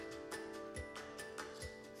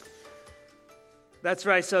That's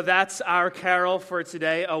right. So that's our carol for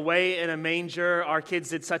today, Away in a Manger. Our kids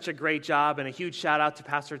did such a great job, and a huge shout out to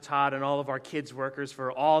Pastor Todd and all of our kids workers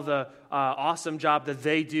for all the awesome job that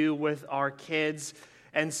they do with our kids.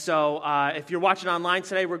 And so if you're watching online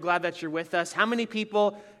today, we're glad that you're with us. How many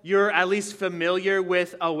people you're at least familiar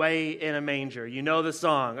with Away in a Manger? You know the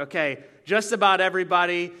song. Okay, just about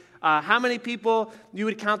everybody. How many people you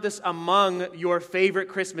would count this among your favorite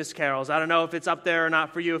Christmas carols? I don't know if it's up there or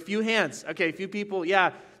not for you. A few hands. Okay, a few people.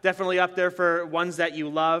 Yeah, definitely up there for ones that you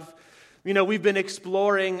love. You know, we've been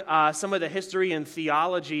exploring some of the history and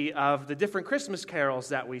theology of the different Christmas carols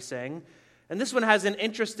that we sing. And this one has an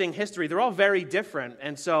interesting history. They're all very different.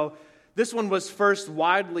 And so this one was first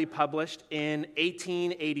widely published in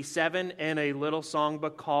 1887 in a little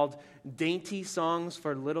songbook called Dainty Songs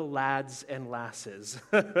for Little Lads and Lasses.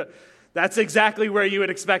 That's exactly where you would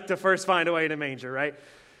expect to first find Away in a Manger, right?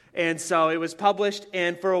 And so it was published,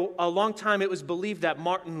 and for a long time it was believed that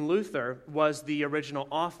Martin Luther was the original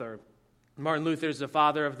author. Martin Luther is the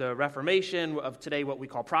father of the Reformation, of today what we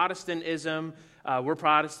call Protestantism. We're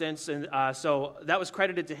Protestants, and so that was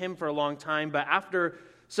credited to him for a long time, but after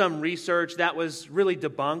some research, that was really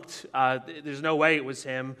debunked. There's no way it was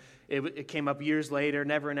him. It came up years later,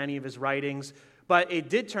 never in any of his writings. But it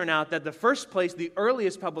did turn out that the first place, the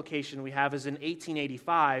earliest publication we have is in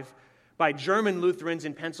 1885 by German Lutherans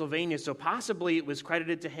in Pennsylvania. So possibly it was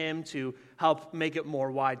credited to him to help make it more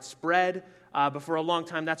widespread. But for a long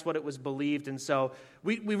time, that's what it was believed. And so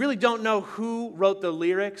we really don't know who wrote the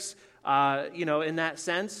lyrics, in that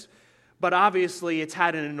sense. But obviously, it's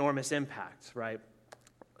had an enormous impact, right?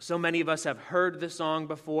 So many of us have heard the song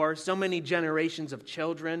before. So many generations of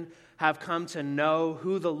children have come to know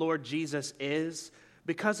who the Lord Jesus is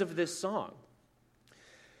because of this song.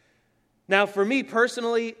 Now, for me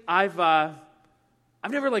personally, I've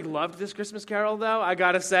never loved this Christmas carol, though. I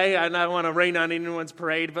gotta say, I don't want to rain on anyone's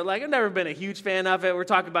parade, but I've never been a huge fan of it. We're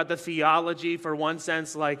talking about the theology, for one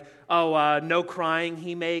sense, no crying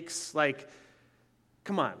he makes,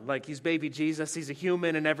 come on, he's baby Jesus, he's a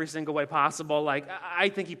human in every single way possible. I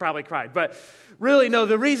think he probably cried. But really, no,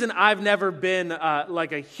 the reason I've never been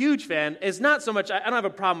a huge fan is not so much, I don't have a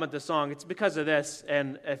problem with the song, it's because of this,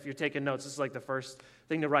 and if you're taking notes, this is the first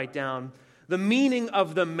thing to write down. The meaning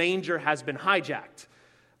of the manger has been hijacked.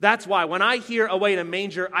 That's why when I hear Away in a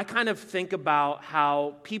Manger, I kind of think about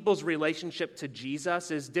how people's relationship to Jesus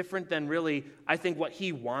is different than really, I think, what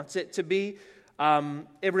he wants it to be.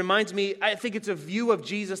 It reminds me, I think it's a view of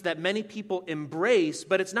Jesus that many people embrace,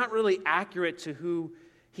 but it's not really accurate to who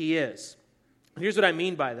he is. Here's what I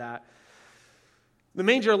mean by that. The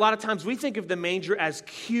manger, a lot of times we think of the manger as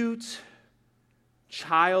cute,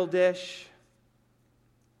 childish,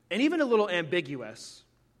 and even a little ambiguous.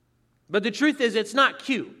 But the truth is, it's not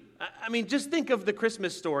cute. Just think of the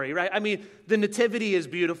Christmas story, right? The nativity is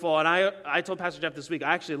beautiful, and I told Pastor Jeff this week,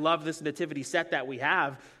 I actually love this nativity set that we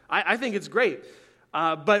have. I think it's great.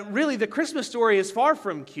 But really, the Christmas story is far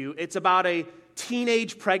from cute. It's about a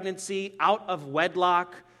teenage pregnancy out of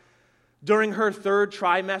wedlock. During her third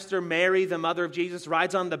trimester, Mary, the mother of Jesus,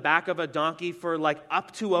 rides on the back of a donkey for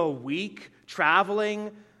up to a week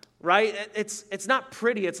traveling, right? It's not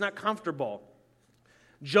pretty. It's not comfortable.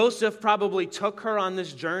 Joseph probably took her on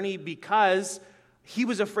this journey because he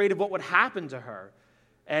was afraid of what would happen to her.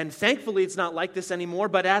 And thankfully, it's not like this anymore.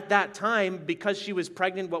 But at that time, because she was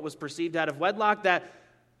pregnant, what was perceived out of wedlock, that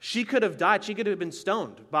she could have died. She could have been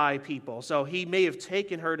stoned by people. So he may have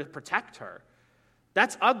taken her to protect her.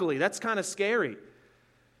 That's ugly. That's kind of scary.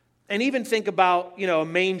 And even think about, a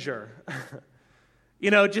manger.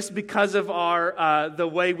 Just because of our the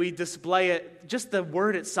way we display it, just the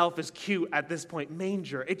word itself is cute at this point,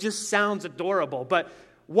 manger. It just sounds adorable. But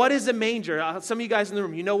what is a manger? Some of you guys in the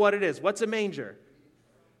room, you know what it is. What's a manger?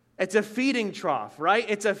 It's a feeding trough, right?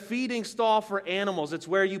 It's a feeding stall for animals. It's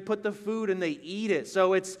where you put the food and they eat it.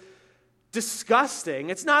 So it's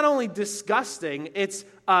disgusting. It's not only disgusting, it's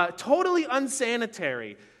totally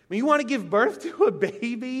unsanitary. You want to give birth to a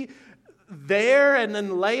baby there and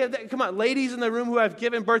then lay it there. Come on, ladies in the room who have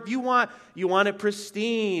given birth, you want it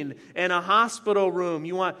pristine in a hospital room.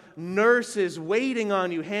 You want nurses waiting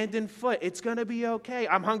on you hand and foot. It's going to be okay.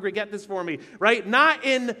 I'm hungry, get this for me, right? Not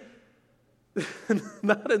in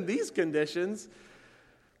these conditions.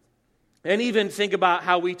 And even think about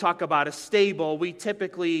how we talk about a stable. We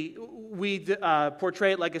typically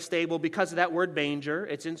portray it like a stable because of that word manger.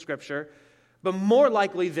 It's in Scripture. But more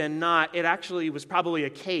likely than not, it actually was probably a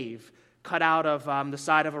cave cut out of the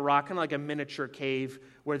side of a rock, kind of like a miniature cave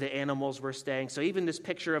where the animals were staying. So even this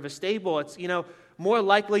picture of a stable, it's, more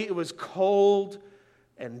likely it was cold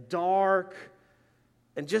and dark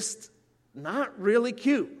and just not really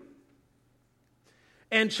cute.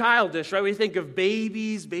 and childish, right? We think of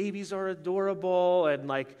babies. Babies are adorable, and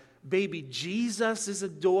like baby Jesus is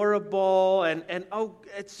adorable, and oh,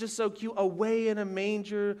 it's just so cute. Away in a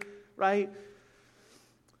manger, right?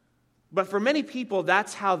 But for many people,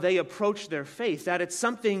 that's how they approach their faith, that it's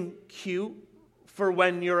something cute for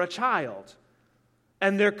when you're a child.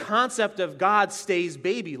 And their concept of God stays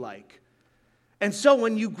baby-like. And so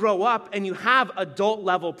when you grow up and you have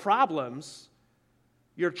adult-level problems,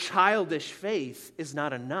 your childish faith is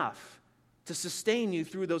not enough to sustain you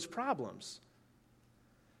through those problems.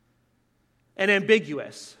 And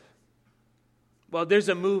ambiguous. Well, there's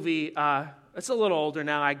a movie, it's a little older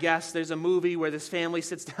now, I guess. There's a movie where this family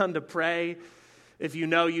sits down to pray. If you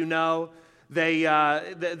know, you know.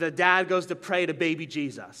 The dad goes to pray to baby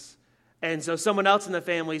Jesus. And so someone else in the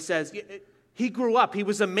family says, he grew up, he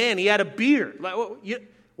was a man, he had a beard.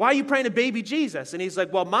 Why are you praying to baby Jesus? And he's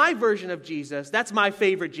like, well, my version of Jesus, that's my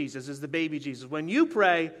favorite Jesus, is the baby Jesus. When you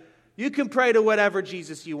pray, you can pray to whatever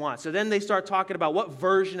Jesus you want. So then they start talking about what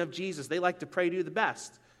version of Jesus they like to pray to the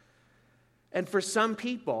best. And for some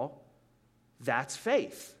people, that's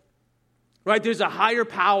faith. Right? There's a higher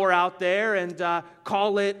power out there, and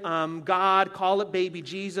call it God, call it baby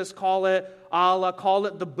Jesus, call it Allah, call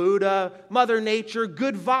it the Buddha, Mother Nature,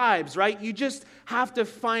 good vibes, right? You just have to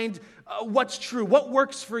find what's true, what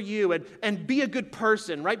works for you, and be a good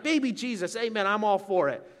person, right? Baby Jesus, amen, I'm all for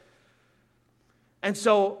it. And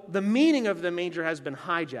so the meaning of the manger has been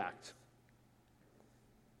hijacked.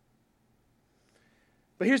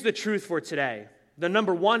 But here's the truth for today. The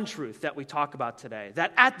number one truth that we talk about today,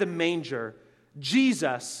 that at the manger,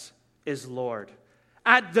 Jesus is Lord.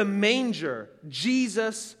 At the manger,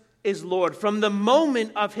 Jesus is Lord. From the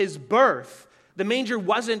moment of his birth, the manger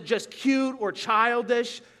wasn't just cute or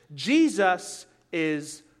childish. Jesus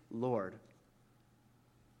is Lord.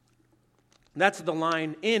 That's the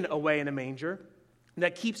line in Away in a Manger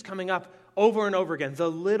that keeps coming up over and over again.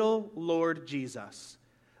 The little Lord Jesus.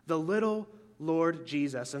 The little Lord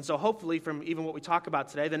Jesus. And so hopefully from even what we talk about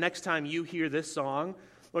today, the next time you hear this song,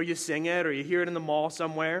 or you sing it, or you hear it in the mall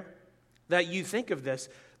somewhere, that you think of this,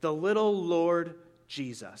 the little Lord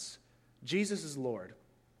Jesus. Jesus is Lord.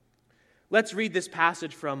 Let's read this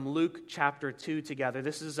passage from Luke chapter 2 together.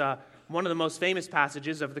 This is one of the most famous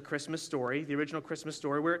passages of the Christmas story, the original Christmas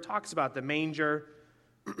story, where it talks about the manger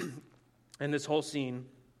and this whole scene.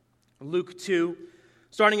 Luke 2,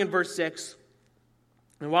 starting in verse 6.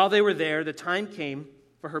 And while they were there, the time came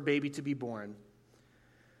for her baby to be born.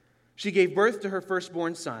 She gave birth to her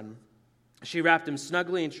firstborn son. She wrapped him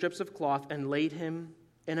snugly in strips of cloth and laid him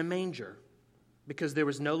in a manger because there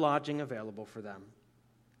was no lodging available for them.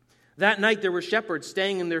 That night there were shepherds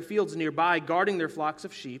staying in their fields nearby, guarding their flocks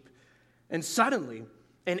of sheep. And suddenly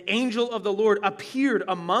an angel of the Lord appeared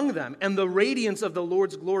among them, and the radiance of the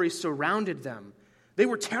Lord's glory surrounded them. They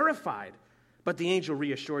were terrified, but the angel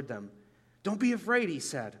reassured them. Don't be afraid, he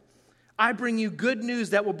said. I bring you good news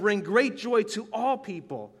that will bring great joy to all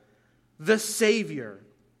people. The Savior,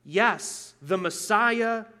 yes, the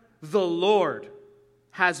Messiah, the Lord,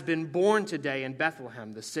 has been born today in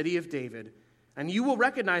Bethlehem, the city of David. And you will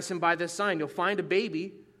recognize him by this sign. You'll find a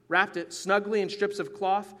baby wrapped it snugly in strips of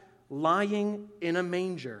cloth, lying in a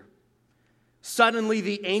manger. Suddenly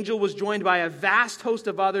the angel was joined by a vast host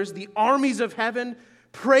of others, the armies of heaven,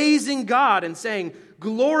 praising God and saying,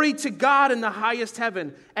 Glory to God in the highest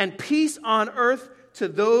heaven, and peace on earth to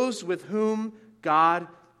those with whom God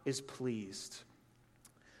is pleased.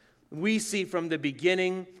 We see from the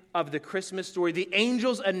beginning of the Christmas story the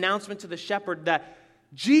angel's announcement to the shepherd that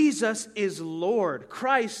Jesus is Lord.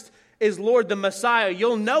 Christ is Lord, the Messiah.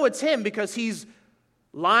 You'll know it's him because he's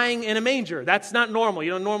lying in a manger. That's not normal. You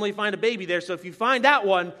don't normally find a baby there. So if you find that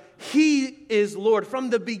one, he is Lord from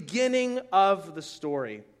the beginning of the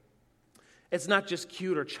story. It's not just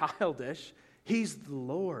cute or childish. He's the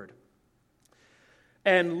Lord.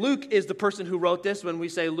 And Luke is the person who wrote this. When we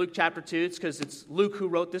say Luke chapter 2, it's because it's Luke who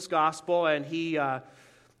wrote this gospel, and he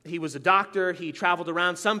was a doctor. He traveled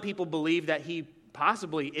around. Some people believe that he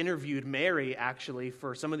possibly interviewed Mary, actually,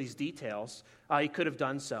 for some of these details. He could have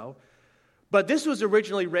done so. But this was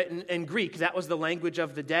originally written in Greek. That was the language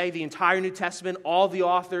of the day. The entire New Testament, all the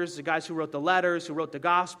authors, the guys who wrote the letters, who wrote the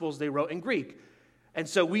Gospels, they wrote in Greek. And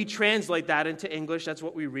so we translate that into English. That's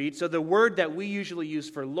what we read. So the word that we usually use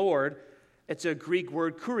for Lord, it's a Greek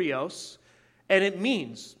word, kurios, and it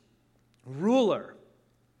means ruler,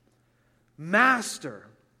 master,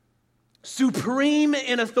 supreme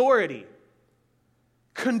in authority,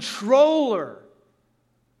 controller,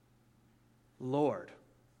 Lord.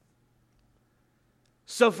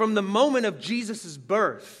 So from the moment of Jesus'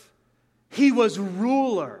 birth, he was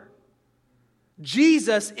ruler.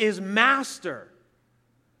 Jesus is master.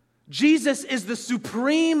 Jesus is the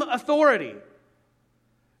supreme authority.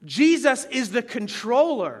 Jesus is the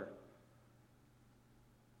controller.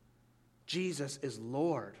 Jesus is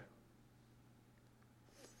Lord.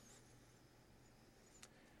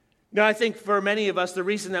 Now, I think for many of us, the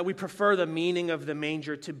reason that we prefer the meaning of the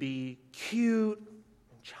manger to be cute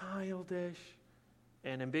and childish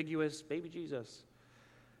and ambiguous, baby Jesus,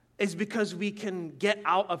 is because we can get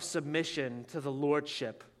out of submission to the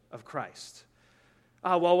lordship of Christ.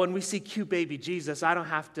 Well, when we see cute baby Jesus, I don't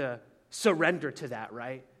have to surrender to that,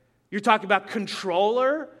 right? You're talking about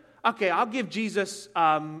controller? Okay, I'll give Jesus,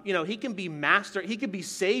 he can be master, he can be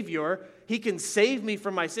savior, he can save me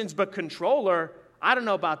from my sins, but controller, I don't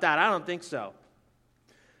know about that. I don't think so.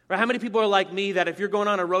 Right? How many people are like me that if you're going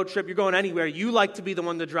on a road trip, you're going anywhere, you like to be the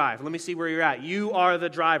one to drive? Let me see where you're at. You are the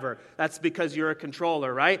driver. That's because you're a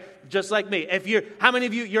controller, right? Just like me. How many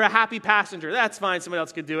of you're a happy passenger? That's fine. Somebody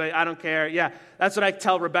else could do it. I don't care. Yeah, that's what I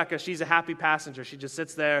tell Rebecca. She's a happy passenger. She just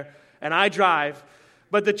sits there and I drive.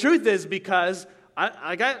 But the truth is because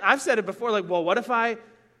I've said it before, like, well, what if I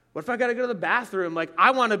got to go to the bathroom? Like,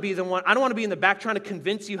 I want to be the one. I don't want to be in the back trying to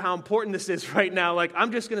convince you how important this is right now. Like,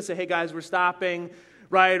 I'm just going to say, hey, guys, we're stopping,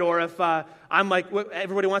 right? Or if I'm like,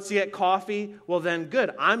 everybody wants to get coffee, well, then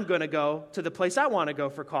good. I'm going to go to the place I want to go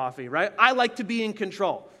for coffee, right? I like to be in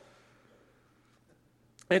control.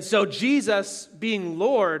 And so Jesus being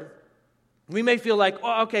Lord, we may feel like,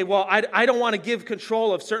 oh, okay, well, I don't want to give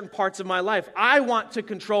control of certain parts of my life. I want to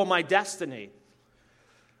control my destiny.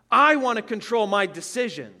 I want to control my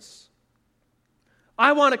decisions.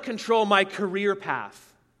 I want to control my career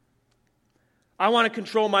path. I want to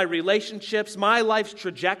control my relationships, my life's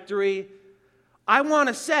trajectory. I want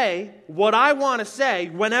to say what I want to say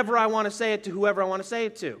whenever I want to say it to whoever I want to say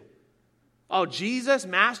it to. Oh, Jesus,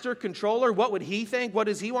 master, controller, what would he think? What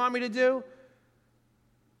does he want me to do?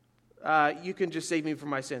 You can just save me from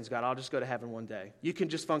my sins, God. I'll just go to heaven one day. You can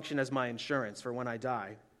just function as my insurance for when I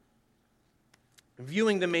die.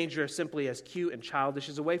 Viewing the manger simply as cute and childish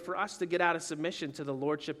is a way for us to get out of submission to the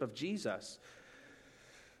lordship of Jesus.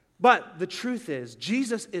 But the truth is,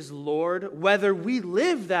 Jesus is Lord whether we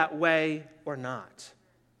live that way or not.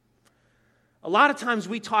 A lot of times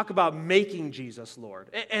we talk about making Jesus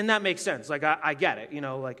Lord, and that makes sense. Like, I get it.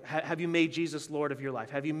 Like, have you made Jesus Lord of your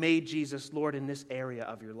life? Have you made Jesus Lord in this area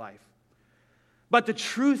of your life? But the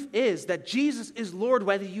truth is that Jesus is Lord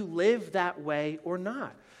whether you live that way or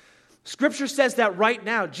not. Scripture says that right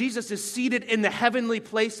now, Jesus is seated in the heavenly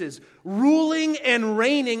places, ruling and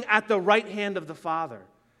reigning at the right hand of the Father.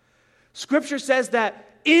 Scripture says that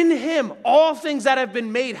in Him, all things that have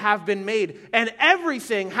been made, and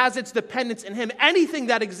everything has its dependence in Him. Anything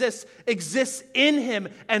that exists in Him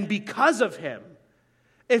and because of Him.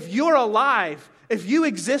 If you're alive, if you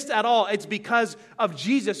exist at all, it's because of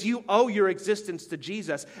Jesus. You owe your existence to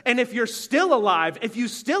Jesus. And if you're still alive, if you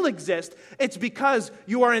still exist, it's because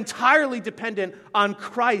you are entirely dependent on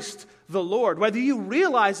Christ the Lord. Whether you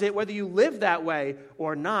realize it, whether you live that way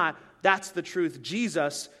or not, that's the truth.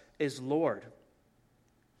 Jesus is Lord.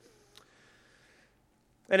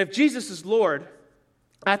 And if Jesus is Lord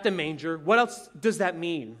at the manger, what else does that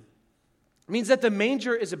mean? It means that the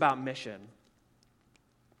manger is about mission.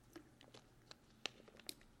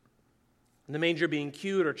 The manger being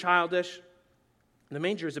cute or childish, the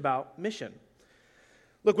manger is about mission.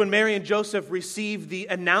 Look, when Mary and Joseph received the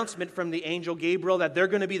announcement from the angel Gabriel that they're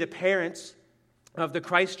going to be the parents of the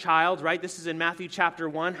Christ child, right? This is in Matthew chapter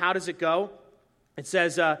 1. How does it go? It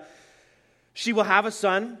says, she will have a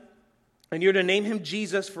son, and you're to name him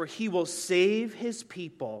Jesus, for he will save his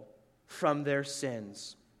people from their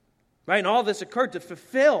sins. Right? And all this occurred to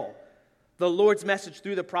fulfill the Lord's message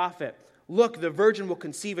through the prophet. Look, the virgin will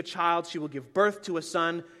conceive a child. She will give birth to a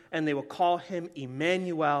son, and they will call him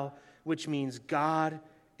Emmanuel, which means God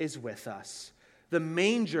is with us. The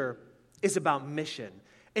manger is about mission.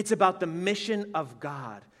 It's about the mission of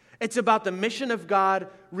God. It's about the mission of God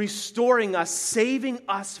restoring us, saving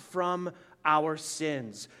us from our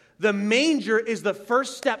sins. The manger is the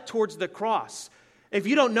first step towards the cross. If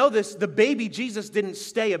you don't know this, the baby Jesus didn't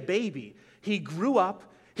stay a baby. He grew up.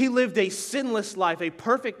 He lived a sinless life, a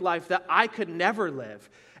perfect life that I could never live.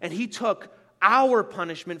 And he took our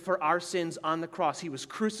punishment for our sins on the cross. He was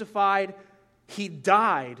crucified. He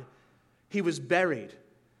died. He was buried.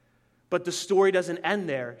 But the story doesn't end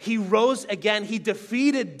there. He rose again. He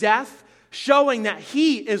defeated death, showing that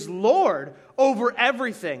he is Lord over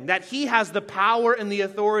everything, that he has the power and the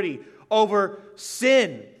authority over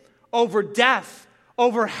sin, over death,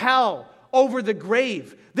 over hell, over the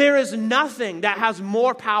grave. There is nothing that has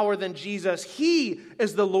more power than Jesus. He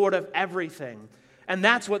is the Lord of everything. And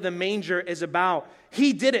that's what the manger is about.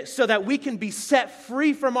 He did it so that we can be set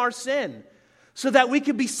free from our sin, so that we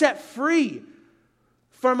can be set free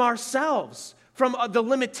from ourselves, from the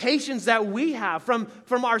limitations that we have, from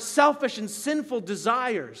our selfish and sinful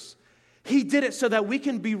desires. He did it so that we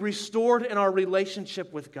can be restored in our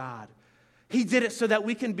relationship with God. He did it so that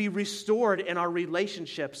we can be restored in our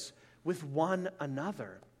relationships with one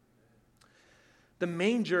another. The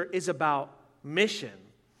manger is about mission.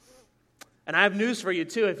 And I have news for you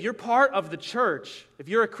too. If you're part of the church, if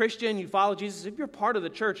you're a Christian, you follow Jesus, if you're part of the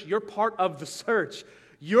church, you're part of the search.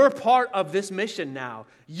 You're part of this mission now.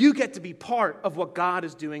 You get to be part of what God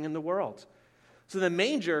is doing in the world. So the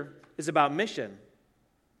manger is about mission.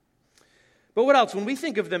 But what else? When we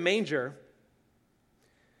think of the manger,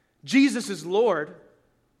 Jesus is Lord,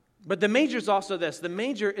 but the manger is also this. The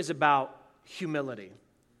manger is about humility.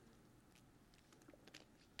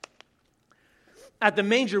 At the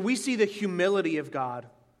manger, we see the humility of God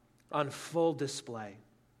on full display.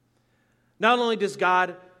 Not only does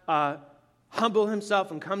God humble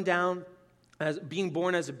himself and come down as being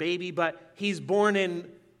born as a baby, but he's born in,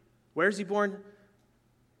 where is he born?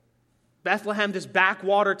 Bethlehem, this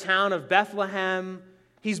backwater town of Bethlehem.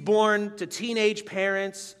 He's born to teenage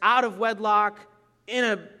parents, out of wedlock, in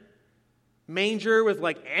a manger with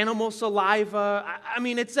like animal saliva. I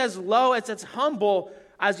mean, it's as low, it's as humble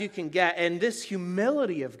as you can get. And this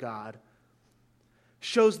humility of God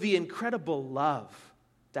shows the incredible love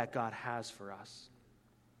that God has for us.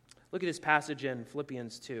 Look at this passage in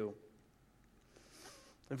Philippians 2.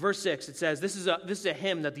 In verse 6, it says, this is a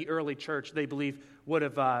hymn that the early church, they believe, would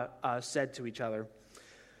have said to each other.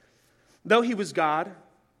 Though he was God,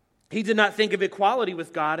 he did not think of equality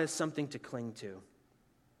with God as something to cling to.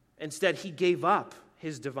 Instead, he gave up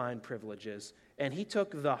his divine privileges, and he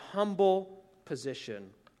took the humble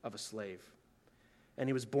position of a slave. And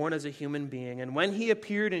he was born as a human being, and when he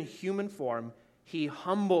appeared in human form, he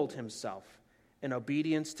humbled himself in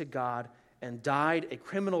obedience to God and died a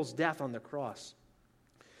criminal's death on the cross.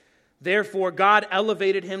 Therefore, God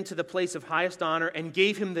elevated him to the place of highest honor and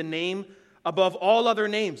gave him the name above all other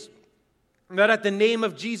names, that at the name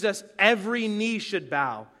of Jesus every knee should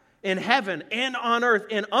bow, in heaven and on earth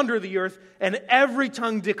and under the earth, and every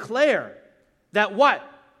tongue declare that what?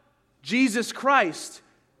 Jesus Christ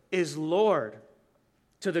is Lord,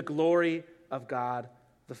 to the glory of God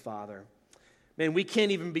the Father. Man, we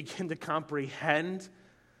can't even begin to comprehend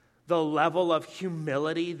the level of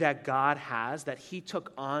humility that God has, that he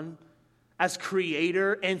took on as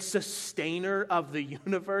creator and sustainer of the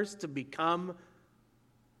universe, to become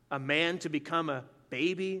a man, to become a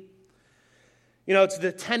baby. You know, it's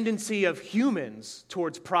the tendency of humans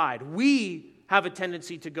towards pride. We have a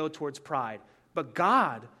tendency to go towards pride. But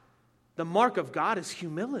God, the mark of God is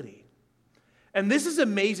humility. And this is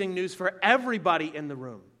amazing news for everybody in the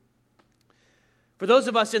room. For those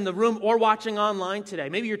of us in the room or watching online today,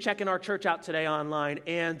 maybe you're checking our church out today online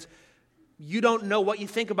and you don't know what you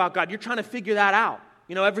think about God. You're trying to figure that out.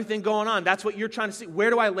 You know, everything going on. That's what you're trying to see. Where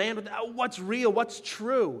do I land with that? What's real? What's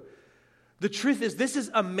true? The truth is, this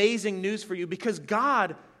is amazing news for you because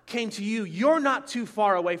God came to you. You're not too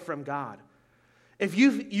far away from God. If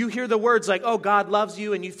you hear the words like, oh, God loves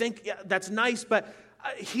you, and you think, yeah, that's nice, but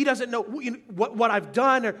he doesn't know what I've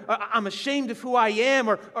done, or I'm ashamed of who I am,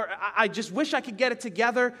 or I just wish I could get it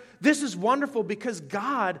together. This is wonderful because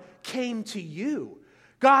God came to you.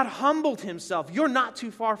 God humbled himself. You're not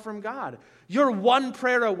too far from God. You're one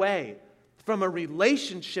prayer away from a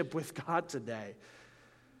relationship with God today.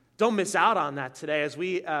 Don't miss out on that today. As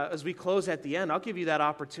we close at the end, I'll give you that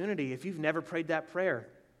opportunity. If you've never prayed that prayer,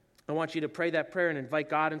 I want you to pray that prayer and invite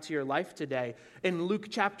God into your life today. In Luke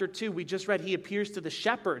chapter 2, we just read he appears to the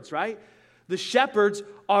shepherds, right? The shepherds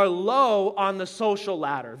are low on the social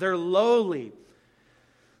ladder. They're lowly.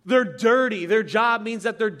 They're dirty. Their job means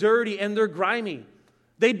that they're dirty and they're grimy.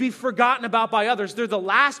 They'd be forgotten about by others. They're the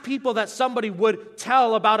last people that somebody would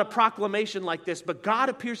tell about a proclamation like this. But God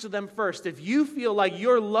appears to them first. If you feel like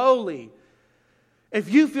you're lowly,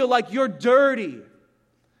 if you feel like you're dirty,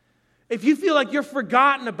 if you feel like you're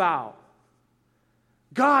forgotten about,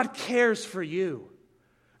 God cares for you.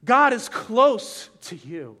 God is close to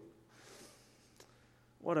you.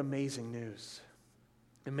 What amazing news.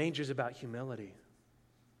 The manger is about humility.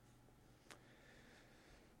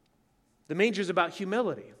 The manger is about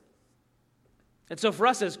humility. And so for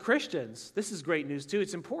us as Christians, this is great news too.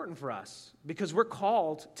 It's important for us because we're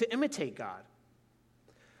called to imitate God.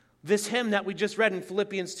 This hymn that we just read in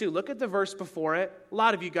Philippians 2, look at the verse before it. A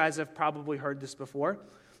lot of you guys have probably heard this before.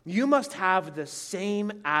 You must have the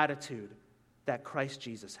same attitude that Christ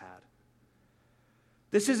Jesus had.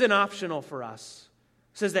 This isn't optional for us.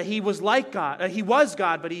 says that he was like God. He was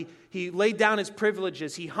God, but he laid down his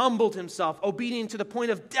privileges. He humbled himself, obedient to the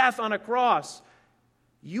point of death on a cross.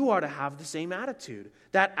 You are to have the same attitude,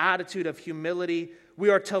 that attitude of humility. We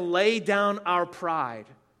are to lay down our pride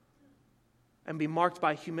and be marked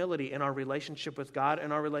by humility in our relationship with God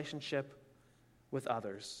and our relationship with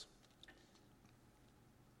others.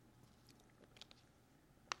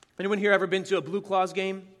 Anyone here ever been to a Blue Claws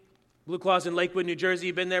game? Blue Claws in Lakewood, New Jersey.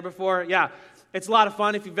 You've been there before? Yeah. It's a lot of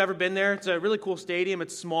fun if you've ever been there. It's a really cool stadium.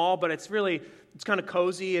 It's small, but it's kind of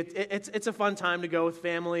cozy. It's a fun time to go with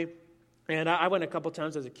family. And I went a couple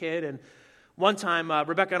times as a kid. And one time,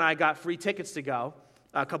 Rebecca and I got free tickets to go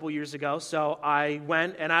a couple years ago. So I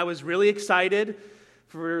went, and I was really excited.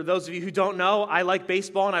 For those of you who don't know, I like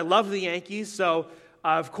baseball, and I love the Yankees. So,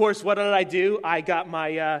 of course, what did I do? I got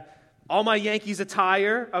my all my Yankees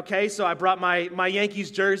attire, okay? So I brought my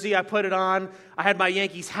Yankees jersey. I put it on. I had my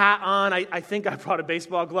Yankees hat on. I think I brought a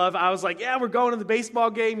baseball glove. I was like, yeah, we're going to the baseball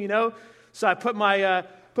game, you know? So I put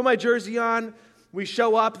my jersey on. We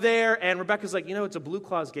show up there, and Rebecca's like, it's a Blue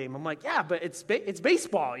Claws game. I'm like, yeah, but it's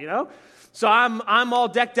baseball, you know? So I'm all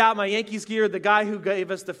decked out, my Yankees gear. The guy who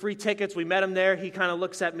gave us the free tickets, we met him there. He kind of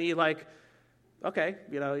looks at me like, okay,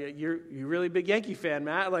 you're really big Yankee fan,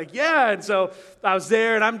 Matt. Like, yeah. And so I was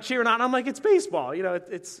there, and I'm cheering on. I'm like, it's baseball.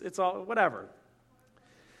 It's all whatever.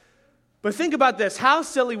 But think about this. How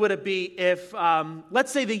silly would it be if,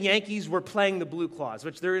 let's say the Yankees were playing the Blue Claws,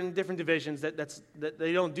 which they're in different divisions. That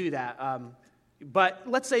they don't do that. But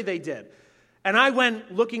let's say they did. And I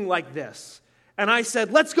went looking like this. And I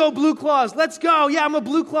said, let's go Blue Claws, let's go. Yeah, I'm a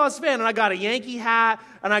Blue Claws fan. And I got a Yankee hat,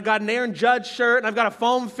 and I got an Aaron Judge shirt, and I've got a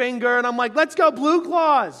foam finger, and I'm like, let's go Blue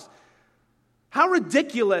Claws. How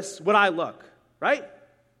ridiculous would I look, right?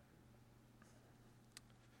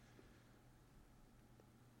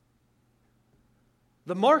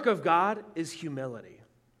 The mark of God is humility,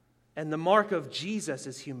 and the mark of Jesus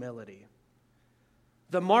is humility.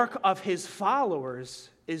 The mark of his followers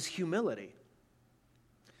is humility.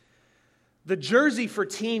 The jersey for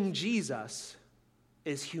Team Jesus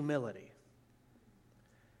is humility.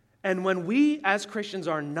 And when we as Christians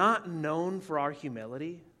are not known for our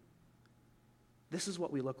humility, this is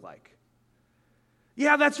what we look like.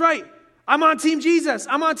 Yeah, that's right. I'm on Team Jesus.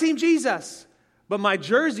 I'm on Team Jesus. But my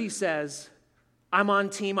jersey says, I'm on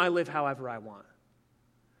Team I live however I want.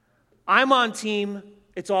 I'm on Team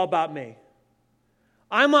it's all about me.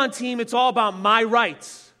 I'm on Team it's all about my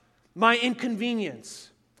rights, my inconvenience.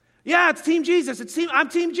 Yeah, it's Team Jesus. I'm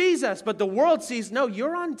Team Jesus. But the world sees, no,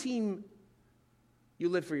 you're on Team you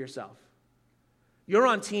live for yourself. You're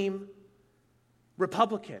on Team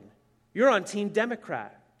Republican. You're on Team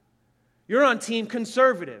Democrat. You're on Team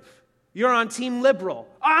Conservative. You're on Team Liberal.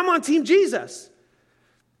 I'm on Team Jesus.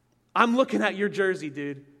 I'm looking at your jersey,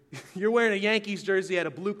 dude. You're wearing a Yankees jersey at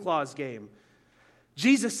a Blue Claws game.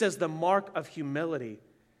 Jesus says the mark of humility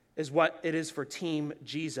is what it is for Team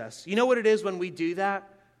Jesus. You know what it is when we do that?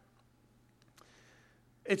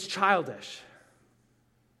 It's childish.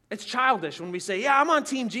 It's childish when we say, yeah, I'm on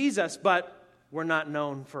Team Jesus, but we're not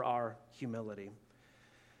known for our humility.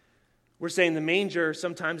 We're saying the manger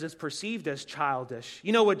sometimes is perceived as childish.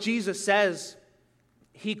 You know what Jesus says?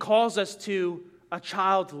 He calls us to a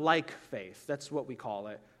childlike faith. That's what we call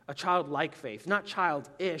it. A childlike faith, not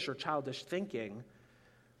childish or childish thinking.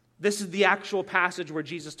 This is the actual passage where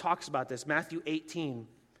Jesus talks about this, Matthew 18.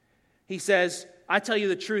 He says, I tell you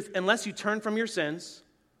the truth, unless you turn from your sins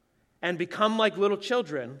and become like little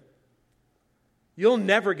children, you'll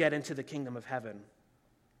never get into the kingdom of heaven.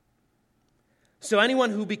 So anyone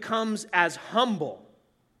who becomes as humble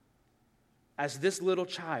as this little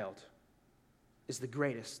child is the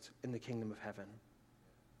greatest in the kingdom of heaven.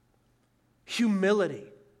 Humility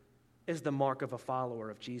is the mark of a follower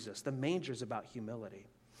of Jesus. The manger is about humility.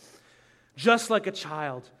 Just like a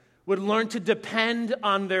child would learn to depend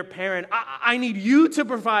on their parent. I need you to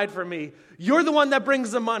provide for me. You're the one that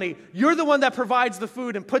brings the money. You're the one that provides the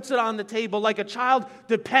food and puts it on the table. Like a child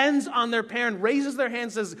depends on their parent, raises their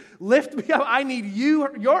hand, says, lift me up. I need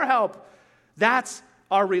your help. That's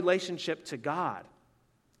our relationship to God,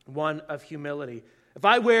 one of humility. If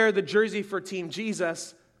I wear the jersey for Team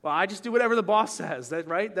Jesus, well, I just do whatever the boss says,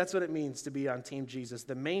 right? That's what it means to be on Team Jesus.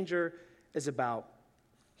 The manger is about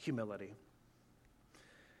humility.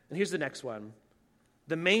 And here's the next one.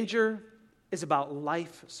 The manger is about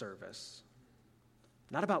life service,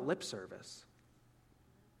 not about lip service.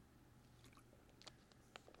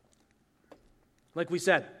 Like we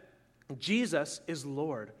said, Jesus is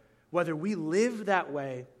Lord, whether we live that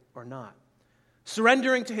way or not.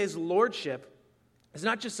 Surrendering to his lordship is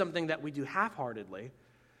not just something that we do half-heartedly.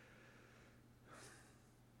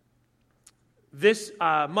 This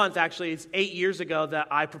month, actually, it's 8 years ago that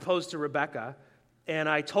I proposed to Rebecca. And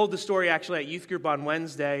I told the story actually at youth group on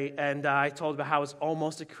Wednesday, and I told about how it was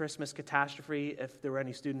almost a Christmas catastrophe if there were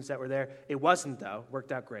any students that were there. It wasn't, though.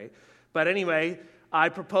 Worked out great. But anyway, I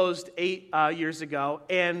proposed 8 years ago.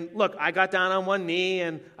 And look, I got down on one knee,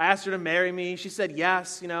 and I asked her to marry me. She said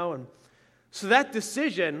yes, And so that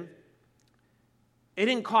decision, it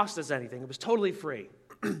didn't cost us anything. It was totally free.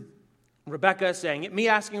 Rebecca saying it, me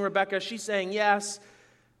asking Rebecca, she's saying yes.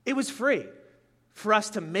 It was free for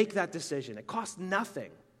us to make that decision. It cost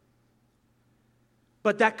nothing.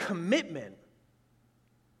 But that commitment,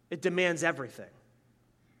 it demands everything.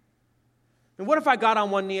 And what if I got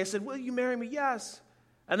on one knee, I said, will you marry me? Yes.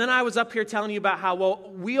 And then I was up here telling you about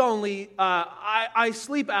how, I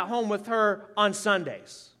sleep at home with her on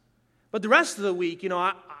Sundays. But the rest of the week,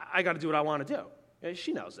 I got to do what I want to do.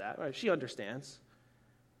 She knows that, right? She understands.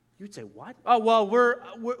 You'd say, what? Oh, well,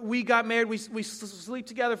 we got married. We sleep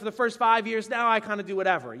together for the first 5 years. Now I kind of do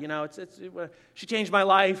whatever. She changed my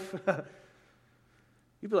life.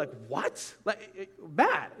 You'd be like, what?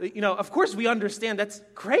 Bad. Of course we understand that's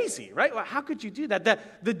crazy, right? Well, how could you do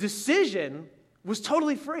that? The decision was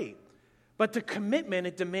totally free. But the commitment,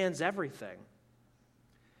 it demands everything.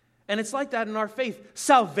 And it's like that in our faith.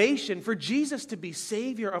 Salvation, for Jesus to be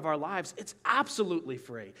Savior of our lives, it's absolutely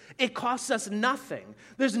free. It costs us nothing.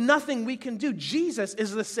 There's nothing we can do. Jesus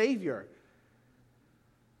is the Savior.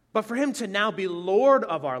 But for Him to now be Lord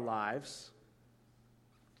of our lives,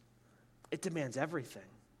 it demands everything.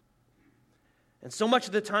 And so much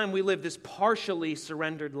of the time we live this partially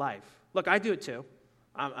surrendered life. Look, I do it too.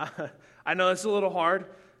 I know it's a little hard,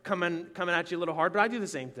 coming at you a little hard, but I do the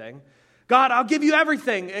same thing. God, I'll give you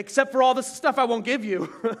everything except for all the stuff I won't give you.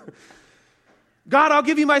 God, I'll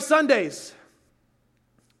give you my Sundays.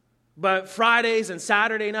 But Fridays and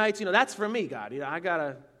Saturday nights, that's for me, God. I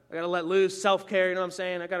gotta let loose, self-care, you know what I'm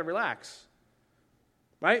saying? I gotta relax.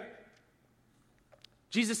 Right?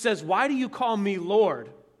 Jesus says, why do you call me Lord?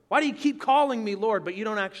 Why do you keep calling me Lord, but you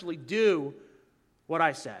don't actually do what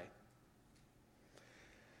I say?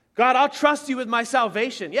 God, I'll trust you with my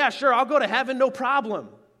salvation. Yeah, sure, I'll go to heaven, no problem.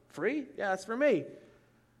 Free? Yeah, that's for me.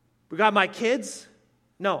 We got my kids.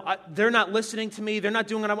 No, they're not listening to me. They're not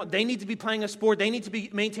doing what I want. They need to be playing a sport. They need to be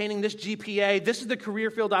maintaining this GPA. This is the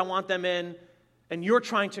career field I want them in. And you're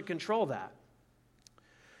trying to control that.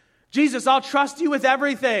 Jesus, I'll trust you with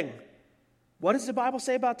everything. What does the Bible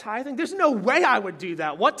say about tithing? There's no way I would do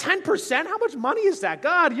that. What, 10%? How much money is that?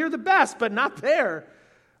 God, you're the best, but not there.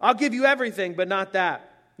 I'll give you everything, but not that.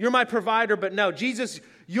 You're my provider, but no. Jesus,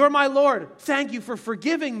 you're my Lord. Thank you for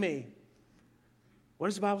forgiving me. What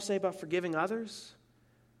does the Bible say about forgiving others?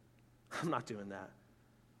 I'm not doing that.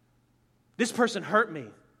 This person hurt me.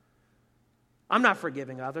 I'm not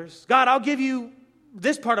forgiving others. God, I'll give you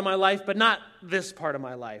this part of my life, but not this part of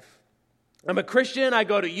my life. I'm a Christian. I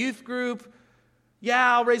go to youth group.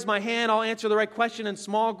 Yeah, I'll raise my hand. I'll answer the right question in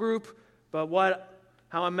small group. But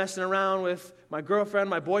how I'm messing around with my girlfriend,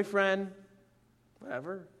 my boyfriend,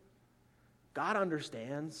 whatever. God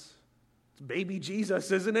understands. It's baby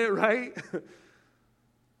Jesus, isn't it, right?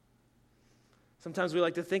 Sometimes we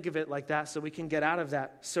like to think of it like that so we can get out of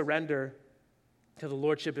that surrender to the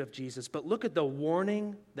lordship of Jesus. But look at the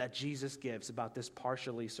warning that Jesus gives about this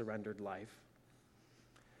partially surrendered life.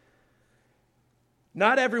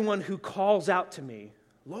 Not everyone who calls out to me,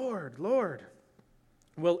 Lord, Lord,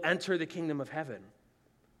 will enter the kingdom of heaven.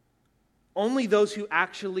 Only those who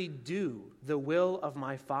actually do the will of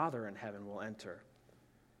my Father in heaven will enter.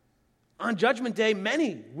 On Judgment Day,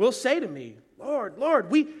 many will say to me, Lord, Lord,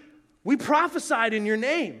 we prophesied in your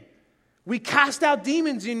name. We cast out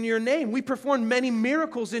demons in your name. We performed many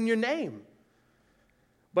miracles in your name.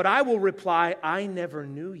 But I will reply, I never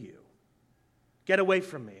knew you. Get away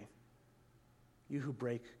from me, you who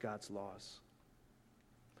break God's laws.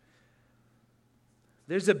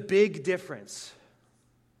 There's a big difference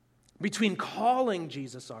between calling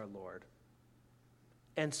Jesus our Lord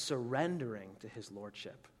and surrendering to his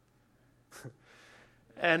lordship.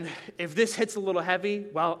 And if this hits a little heavy,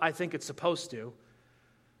 well, I think it's supposed to.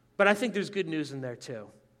 But I think there's good news in there too.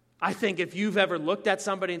 I think if you've ever looked at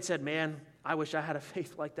somebody and said, man, I wish I had a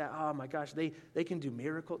faith like that. Oh my gosh, they can do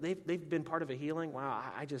miracles. They've been part of a healing. Wow,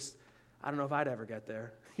 I don't know if I'd ever get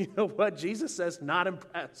there. You know what? Jesus says, not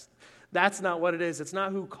impressed. That's not what it is. It's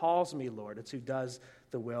not who calls me Lord. It's who does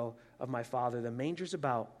the will of my Father. The manger's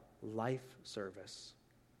about life service,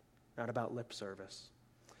 not about lip service.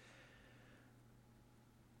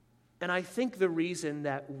 And I think the reason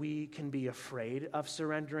that we can be afraid of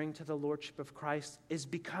surrendering to the lordship of Christ is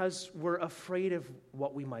because we're afraid of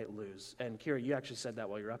what we might lose. And Kira, you actually said that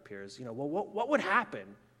while you're up here. Is, well, what would happen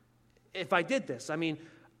if I did this? I mean,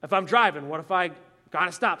 if I'm driving, what if I got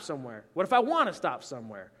to stop somewhere? What if I want to stop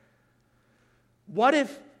somewhere? What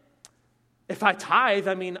if I tithe,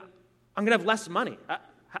 I mean, I'm going to have less money.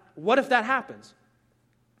 What if that happens?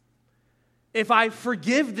 If I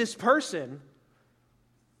forgive this person,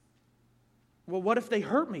 well, what if they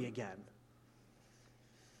hurt me again?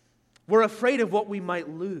 We're afraid of what we might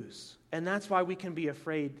lose, and that's why we can be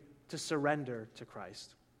afraid to surrender to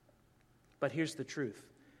Christ. But here's the truth.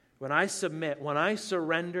 When I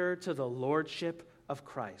surrender to the lordship of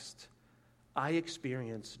Christ, I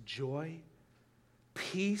experience joy,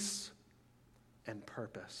 peace, and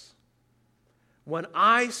purpose. When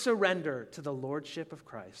I surrender to the lordship of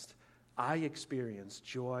Christ, I experience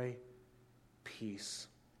joy, peace,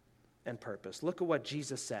 and purpose. Look at what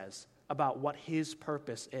Jesus says about what his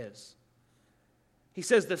purpose is. He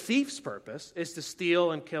says the thief's purpose is to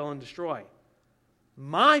steal and kill and destroy.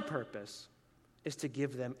 My purpose is to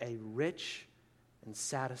give them a rich and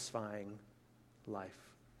satisfying life.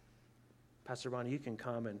 Pastor Ronnie, you can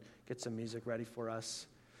come and get some music ready for us.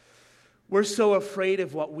 We're so afraid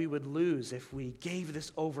of what we would lose if we gave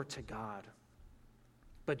this over to God.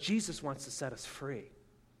 But Jesus wants to set us free.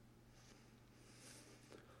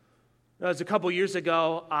 It was a couple years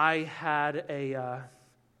ago, I had a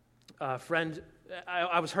friend,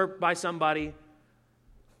 I was hurt by somebody,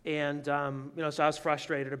 and, so I was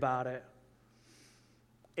frustrated about it.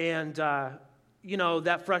 And,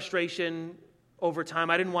 that frustration over time,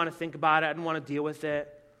 I didn't want to think about it. I didn't want to deal with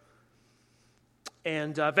it.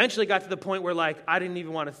 And eventually got to the point where, I didn't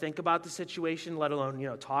even want to think about the situation, let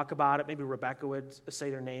alone, talk about it. Maybe Rebecca would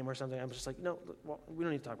say their name or something. I'm just like, no, we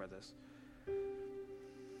don't need to talk about this.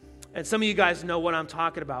 And some of you guys know what I'm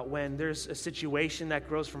talking about when there's a situation that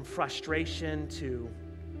grows from frustration to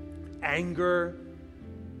anger,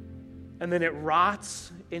 and then it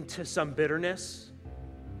rots into some bitterness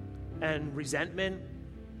and resentment,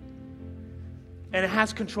 and it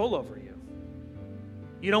has control over you.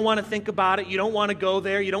 You don't want to think about it. You don't want to go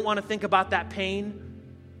there. You don't want to think about that pain.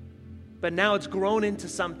 But now it's grown into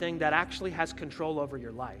something that actually has control over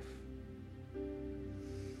your life.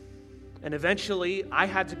 And eventually, I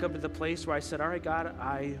had to come to the place where I said, all right, God,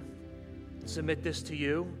 I submit this to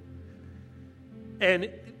you. And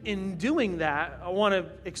in doing that, I want to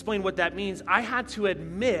explain what that means. I had to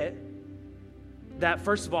admit that,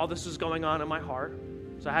 first of all, this was going on in my heart.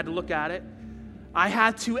 So I had to look at it. I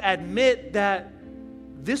had to admit that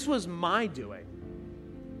this was my doing.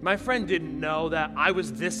 My friend didn't know that I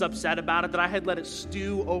was this upset about it, that I had let it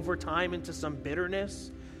stew over time into some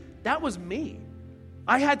bitterness. That was me.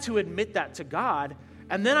 I had to admit that to God,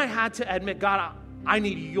 and then I had to admit, God, I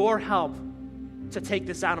need your help to take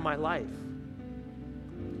this out of my life.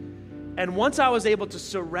 And once I was able to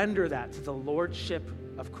surrender that to the lordship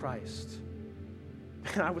of Christ,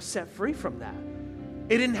 I was set free from that.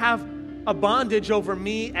 It didn't have a bondage over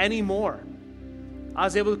me anymore. I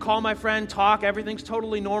was able to call my friend, talk, everything's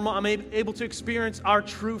totally normal. I'm able to experience our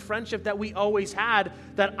true friendship that we always had,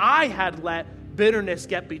 that I had let bitterness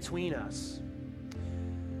get between us.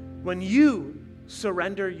 When you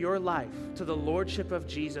surrender your life to the lordship of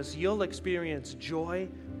Jesus, you'll experience joy,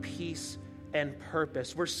 peace, and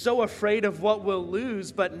purpose. We're so afraid of what we'll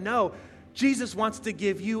lose, but no, Jesus wants to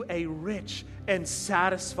give you a rich and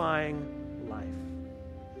satisfying life.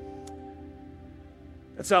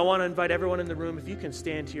 And so I want to invite everyone in the room, if you can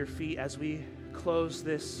stand to your feet as we close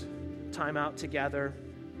this time out together.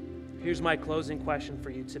 Here's my closing question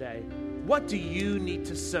for you today. What do you need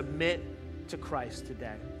to submit to Christ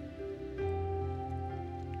today?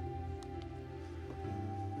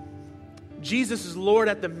 Jesus is Lord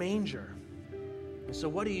at the manger. So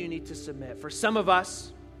what do you need to submit? For some of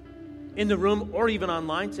us in the room or even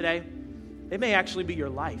online today, it may actually be your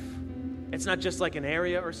life. It's not just like an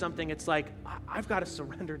area or something. It's like, I've got to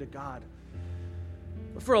surrender to God.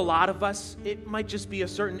 But for a lot of us, it might just be a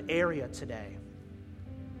certain area today.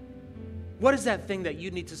 What is that thing that you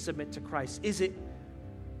need to submit to Christ? Is it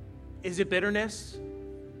bitterness?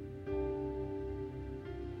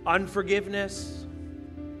 Unforgiveness?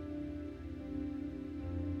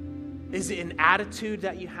 Is it an attitude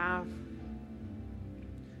that you have?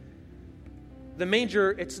 The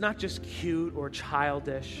manger, it's not just cute or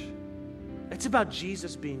childish. It's about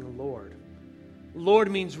Jesus being Lord.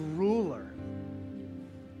 Lord means ruler,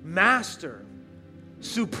 master,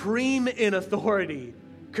 supreme in authority,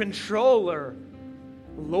 controller,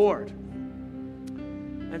 Lord.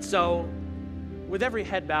 And so, with every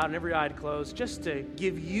head bowed and every eye closed, just to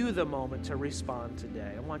give you the moment to respond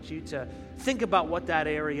today, I want you to think about what that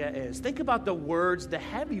area is. Think about the words, the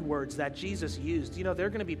heavy words that Jesus used. You know, there are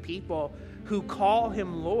going to be people who call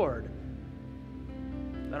him Lord,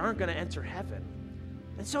 that aren't going to enter heaven.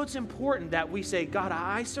 And so it's important that we say, God,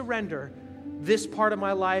 I surrender this part of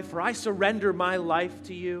my life, or I surrender my life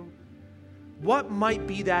to you. What might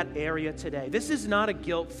be that area today? This is not a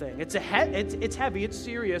guilt thing. It's heavy, it's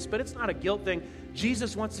serious, but it's not a guilt thing.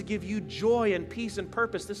 Jesus wants to give you joy and peace and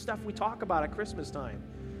purpose, this stuff we talk about at Christmas time.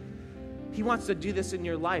 He wants to do this in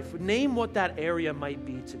your life. Name what that area might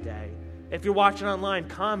be today. If you're watching online,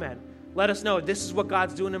 comment. Let us know, this is what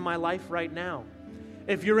God's doing in my life right now.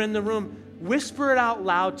 If you're in the room, whisper it out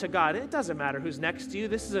loud to God. It doesn't matter who's next to you.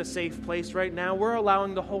 This is a safe place right now. We're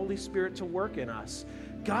allowing the Holy Spirit to work in us.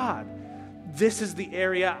 God, this is the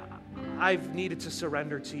area I've needed to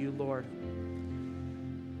surrender to you, Lord.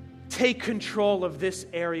 Take control of this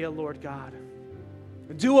area, Lord God.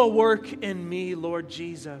 Do a work in me, Lord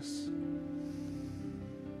Jesus.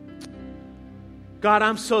 God,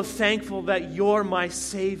 I'm so thankful that you're my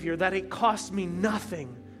Savior, that it cost me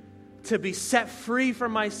nothing to be set free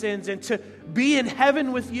from my sins and to be in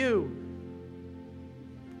heaven with you.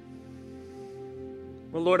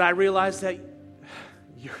 Well, Lord, I realize that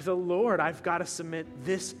you're the Lord. I've got to submit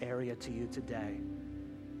this area to you today.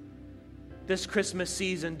 This Christmas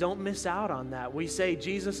season, don't miss out on that. We say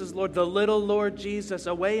Jesus is Lord, the little Lord Jesus,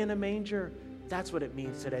 away in a manger. That's what it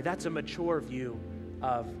means today. That's a mature view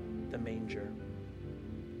of the manger.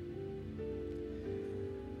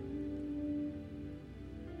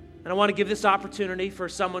 And I want to give this opportunity for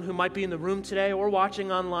someone who might be in the room today or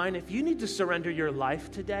watching online. If you need to surrender your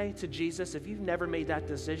life today to Jesus, if you've never made that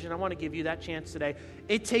decision, I want to give you that chance today.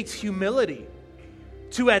 It takes humility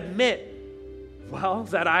to admit, well,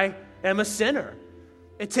 that I am a sinner.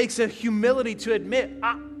 It takes a humility to admit,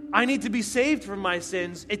 I need to be saved from my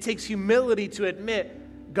sins. It takes humility to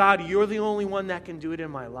admit, God, you're the only one that can do it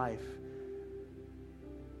in my life.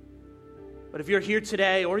 But if you're here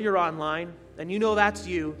today or you're online, and you know that's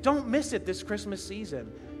you, don't miss it this Christmas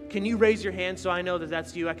season. Can you raise your hand so I know that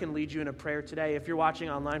that's you? I can lead you in a prayer today. If you're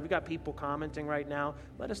watching online, we've got people commenting right now.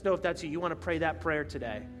 Let us know if that's you. You want to pray that prayer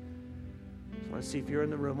today. Just want to see if you're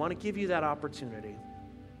in the room. I want to give you that opportunity.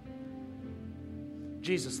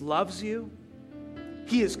 Jesus loves you.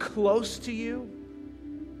 He is close to you.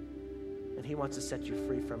 And he wants to set you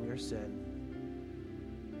free from your sin.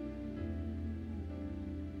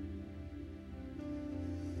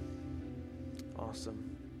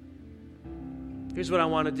 Awesome. Here's what I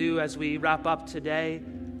want to do as we wrap up today.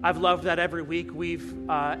 I've loved that every week we've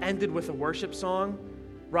ended with a worship song,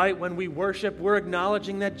 right? When we worship, we're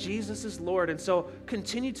acknowledging that Jesus is Lord. And so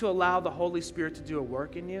continue to allow the Holy Spirit to do a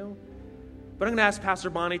work in you. But I'm going to ask Pastor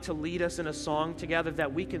Bonnie to lead us in a song together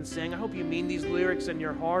that we can sing. I hope you mean these lyrics in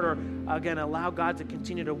your heart, or again, allow God to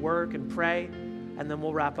continue to work and pray. And then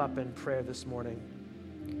we'll wrap up in prayer this morning.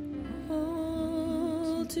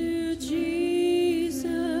 All to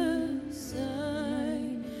Jesus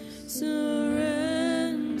I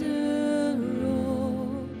surrender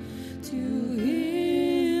all. To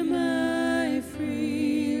him I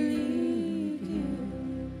freely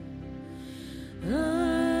give.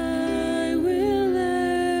 I will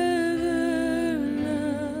ever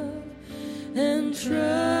love and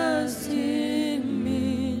trust him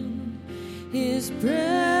in his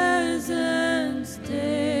presence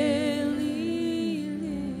daily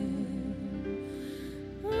live.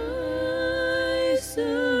 I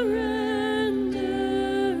surrender.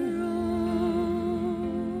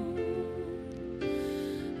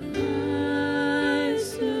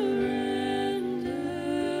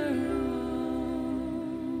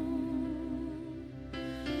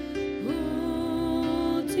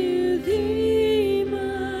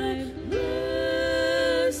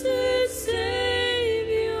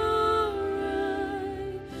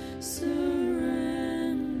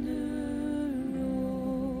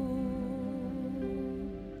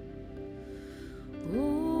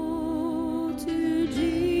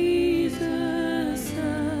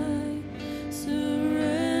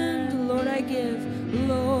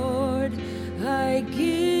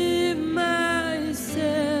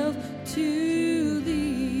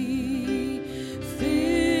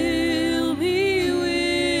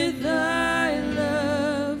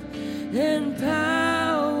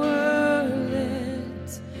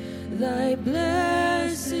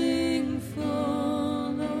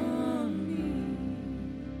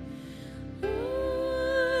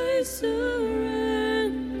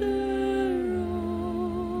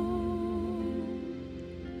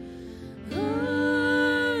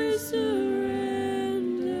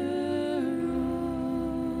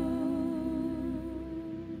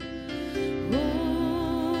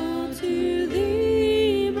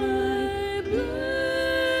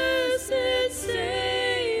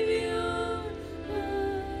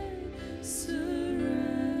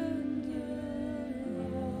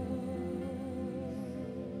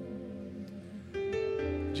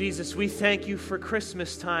 Jesus, we thank you for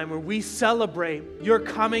Christmas time where we celebrate your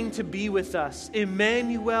coming to be with us.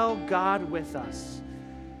 Emmanuel, God with us.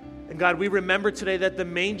 And God, we remember today that the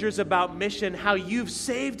manger's about mission, how you've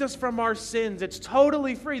saved us from our sins. It's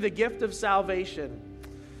totally free, the gift of salvation.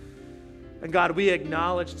 And God, we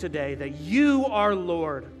acknowledge today that you are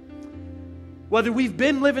Lord. Whether we've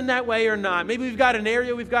been living that way or not, maybe we've got an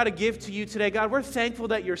area we've got to give to you today. God, we're thankful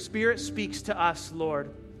that your Spirit speaks to us,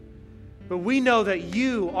 Lord. But we know that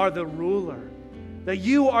you are the ruler, that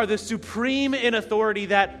you are the supreme in authority,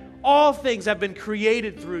 that all things have been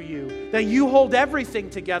created through you, that you hold everything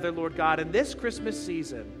together, Lord God. In this Christmas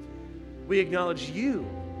season, we acknowledge you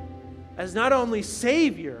as not only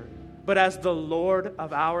Savior, but as the Lord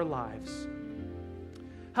of our lives.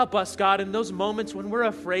 Help us, God, in those moments when we're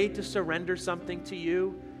afraid to surrender something to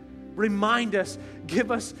you. Remind us, give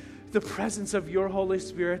us the presence of your Holy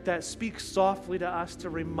Spirit that speaks softly to us to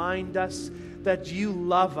remind us that you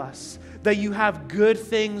love us, that you have good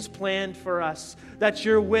things planned for us, that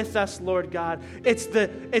you're with us, Lord God. It's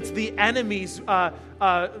the enemy's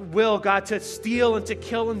will, God, to steal and to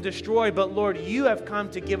kill and destroy, but Lord, you have come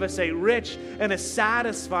to give us a rich and a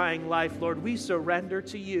satisfying life, Lord. We surrender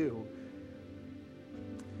to you.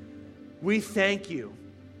 We thank you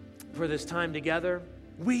for this time together.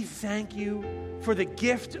 We thank you for the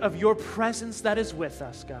gift of your presence that is with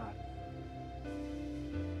us, God.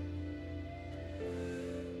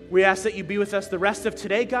 We ask that you be with us the rest of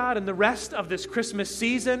today, God, and the rest of this Christmas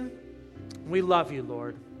season. We love you,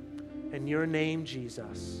 Lord. In your name,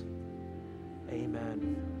 Jesus.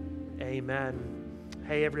 Amen. Amen.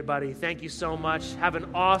 Hey, everybody. Thank you so much. Have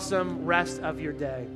an awesome rest of your day.